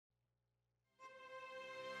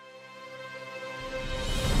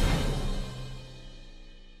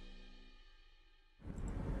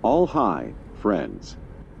All hi, friends.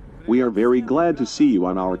 We are very glad to see you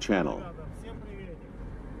on our channel.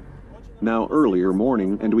 Now earlier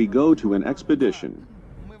morning and we go to an expedition.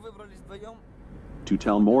 To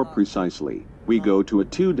tell more precisely, we go to a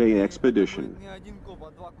 2-day expedition.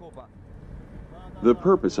 The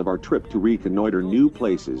purpose of our trip to reconnoiter new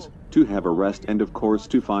places, to have a rest and of course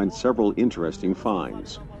to find several interesting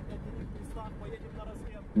finds.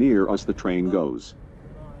 Near us the train goes.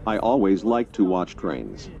 I always like to watch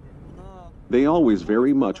trains. They always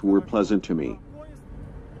very much were pleasant to me.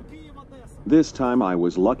 This time I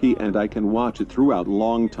was lucky and I can watch it throughout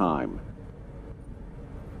long time.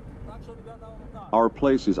 Our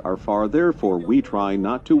places are far, therefore we try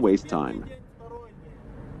not to waste time.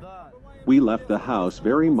 We left the house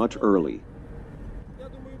very much early.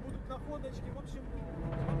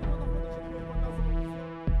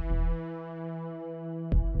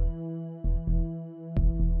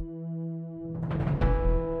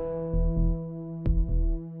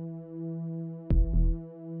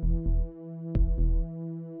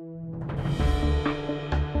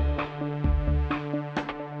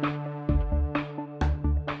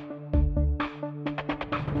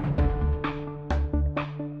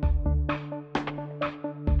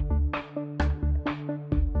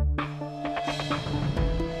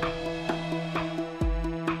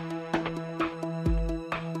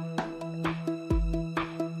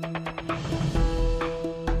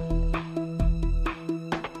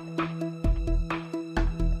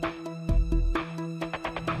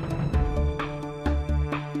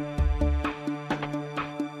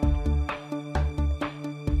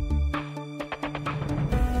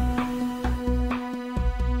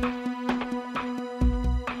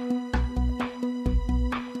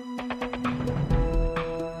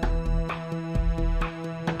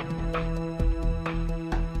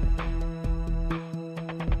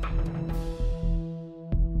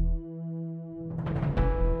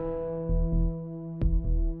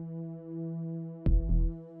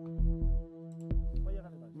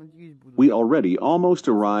 We already almost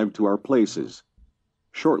arrived to our places.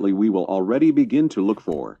 Shortly we will already begin to look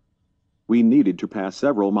for. We needed to pass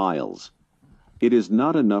several miles. It is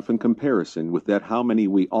not enough in comparison with that how many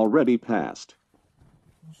we already passed.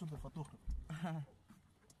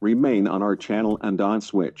 Remain on our channel and on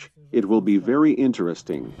Switch. It will be very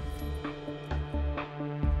interesting.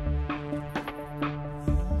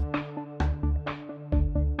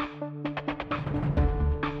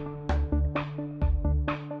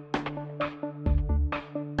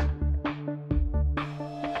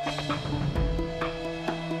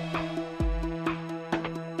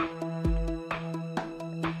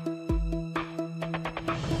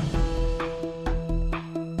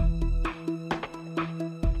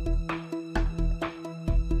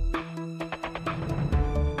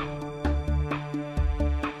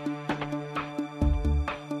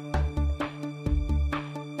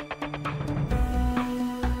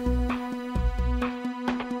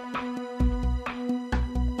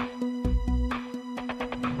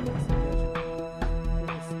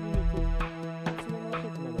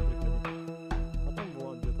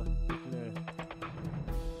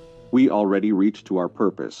 We already reached to our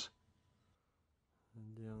purpose.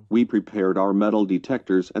 We prepared our metal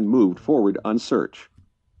detectors and moved forward on search.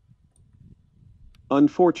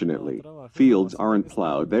 Unfortunately, fields aren't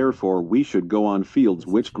plowed, therefore we should go on fields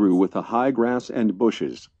which grew with a high grass and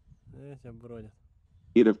bushes.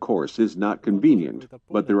 It of course is not convenient,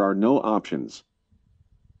 but there are no options.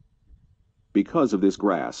 Because of this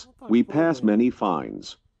grass, we pass many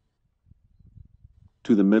finds.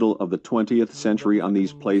 To the middle of the 20th century on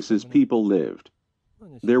these places people lived.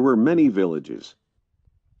 There were many villages.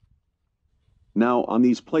 Now on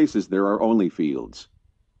these places there are only fields.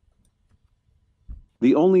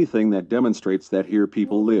 The only thing that demonstrates that here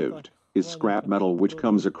people lived is scrap metal which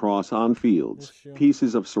comes across on fields,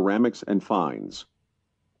 pieces of ceramics and finds.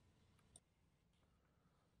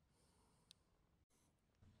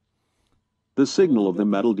 The signal of the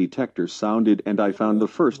metal detector sounded and I found the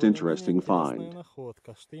first interesting find.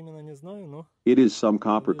 It is some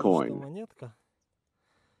copper coin.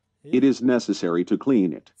 It is necessary to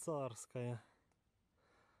clean it.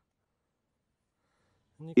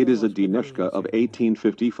 It is a deneshka of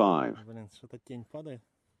 1855.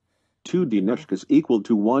 2 deneshkas equal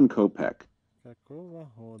to 1 kopeck.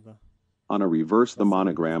 On a reverse the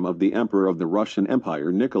monogram of the Emperor of the Russian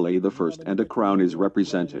Empire Nikolai I and a crown is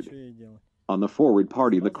represented. On the forward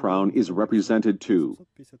party the crown is represented too.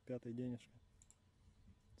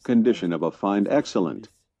 Condition of a find excellent.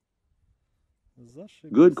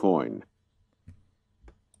 Good coin.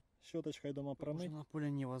 На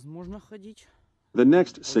поле невозможно ходить. The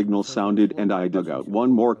next signal sounded and I dug out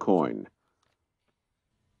one more coin.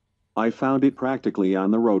 I found it practically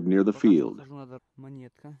on the road near the field.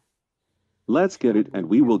 Let's get it and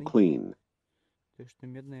we will clean.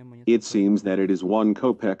 It seems that it is 1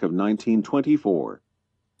 kopeck of 1924.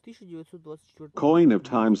 Coin of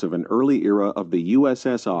times of an early era of the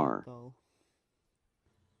USSR.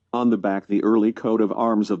 On the back, the early coat of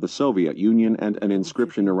arms of the Soviet Union and an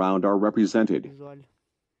inscription around are represented.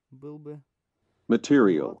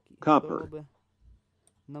 Material, copper.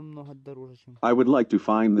 I would like to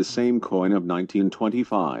find the same coin of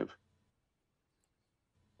 1925.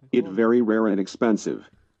 It's very rare and expensive.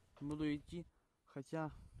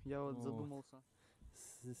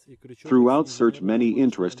 Throughout search, many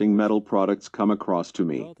interesting metal products come across to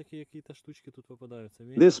me.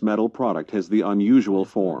 This metal product has the unusual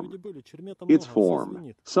form. Its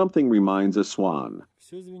form, something reminds a swan.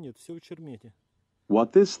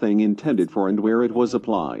 What this thing intended for and where it was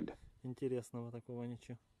applied.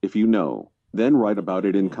 If you know, then write about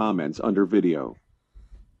it in comments under video.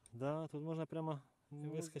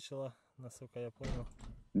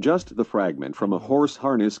 Just the fragment from a horse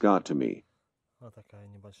harness got to me.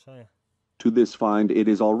 To this find, it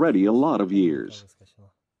is already a lot of years.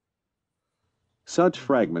 Such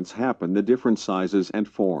fragments happen the different sizes and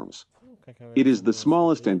forms. It is the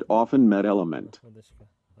smallest and often met element.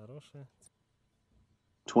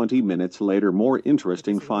 20 minutes later, more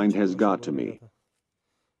interesting find has got to me.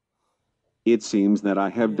 It seems that I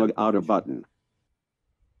have dug out a button.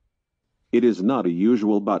 It is not a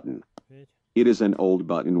usual button. It is an old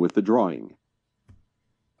button with the drawing.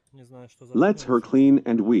 Let's her clean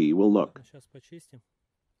and we will look.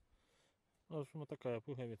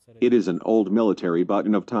 It is an old military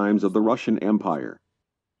button of times of the Russian Empire.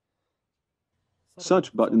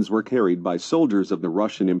 Such buttons were carried by soldiers of the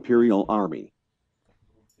Russian Imperial Army.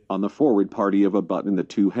 On the forward party of a button, the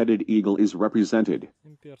two-headed eagle is represented.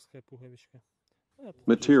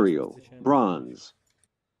 Material, bronze.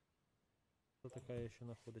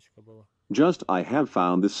 Just I have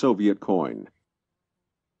found the Soviet coin.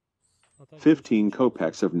 15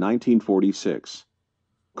 kopecks of 1946.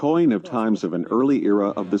 Coin of times of an early era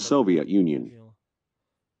of the Soviet Union.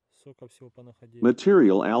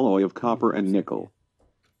 Material alloy of copper and nickel.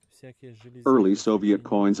 Early Soviet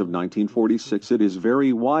coins of 1946. It is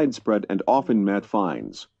very widespread and often met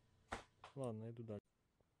finds.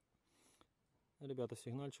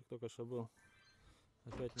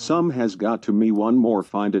 Some has got to me one more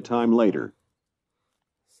find a time later.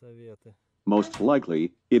 Most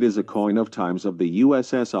likely, it is a coin of times of the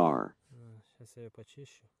USSR.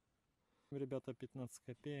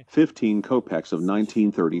 15 kopecks of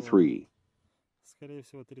 1933.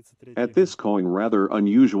 At this coin, rather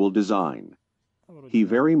unusual design. He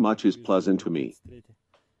very much is pleasant to me.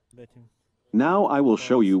 Now I will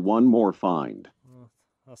show you one more find.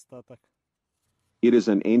 It is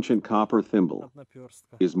an ancient copper thimble.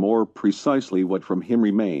 Is more precisely what from him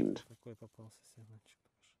remained.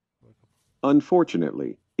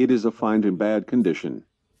 Unfortunately, it is a find in bad condition.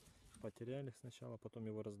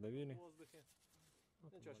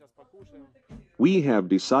 We have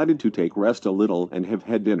decided to take rest a little and have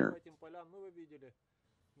had dinner.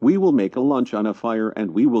 We will make a lunch on a fire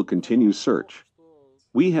and we will continue search.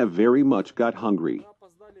 We have very much got hungry.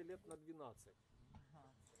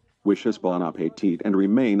 Wish us bon appetit and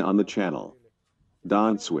remain on the channel.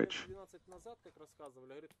 Don't switch.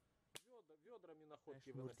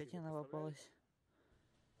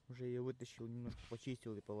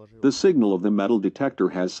 The signal of the metal detector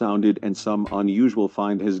has sounded and some unusual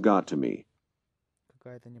find has got to me.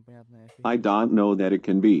 I don't know that it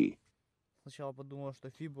can be.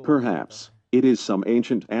 Perhaps it is some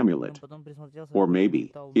ancient amulet. Or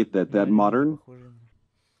maybe it that modern?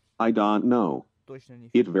 I don't know.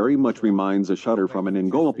 It very much reminds a shutter from an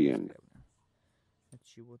engolpian.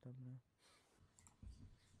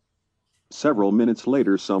 Several minutes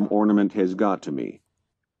later, some ornament has got to me.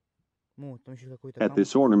 At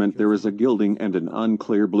this ornament there is a gilding and an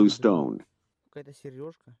unclear blue stone.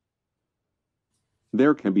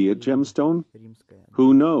 There can be a gemstone?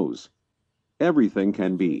 Who knows? Everything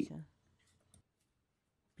can be.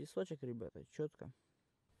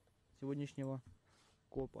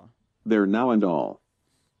 There now and all.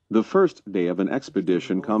 The first day of an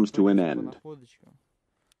expedition comes to an end.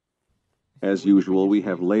 As usual, we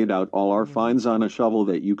have laid out all our finds on a shovel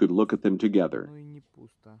that you could look at them together.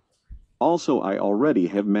 Also, I already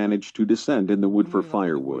have managed to descend in the wood for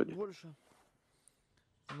firewood.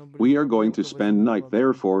 We are going to spend night,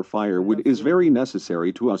 therefore firewood is very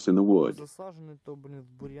necessary to us in the wood.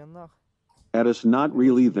 At us, not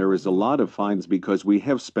really. There is a lot of finds because we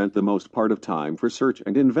have spent the most part of time for search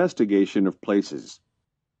and investigation of places.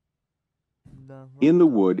 Да, In the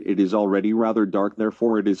вот так. wood, it is already rather dark,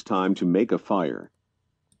 therefore it is time to make a fire.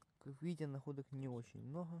 Как видите, находок не очень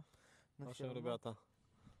много, но В все общем, равно. ребята,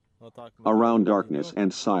 вот так мы Around провели darkness денек.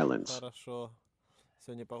 and silence, Хорошо.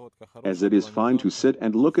 Сегодня погодка as хорошая it is была, не fine to жарко. sit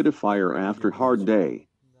and look at a fire Проводили after a hard вечер. day.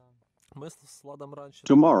 Да. Мы с Владом раньше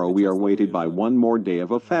Tomorrow довольно we are часто weighted by выезжали. one more day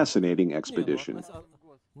of a Вот. fascinating Не, ну, expedition.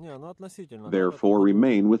 относительно, да, в этом Therefore, году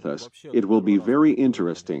remain with us. вообще It will be первый раз мы very так выезжали.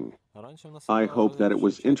 interesting. Раньше у нас I это hope that it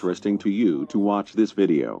was чаще interesting было. to you to watch this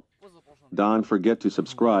video. Don't forget to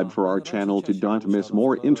subscribe Да, for our раньше channel to чаще don't получалось, miss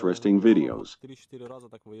more да, interesting бывало, videos. 3-4 раза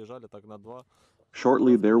так выезжали, так на 2.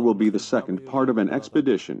 Shortly Раз there было will на be the 3 дня second part of выезжали an куда-то.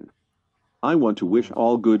 expedition. I want to wish Вот.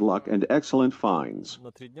 all good luck and excellent finds.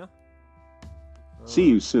 На 3 дня? See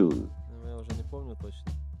you soon. Я уже не помню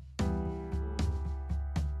точно.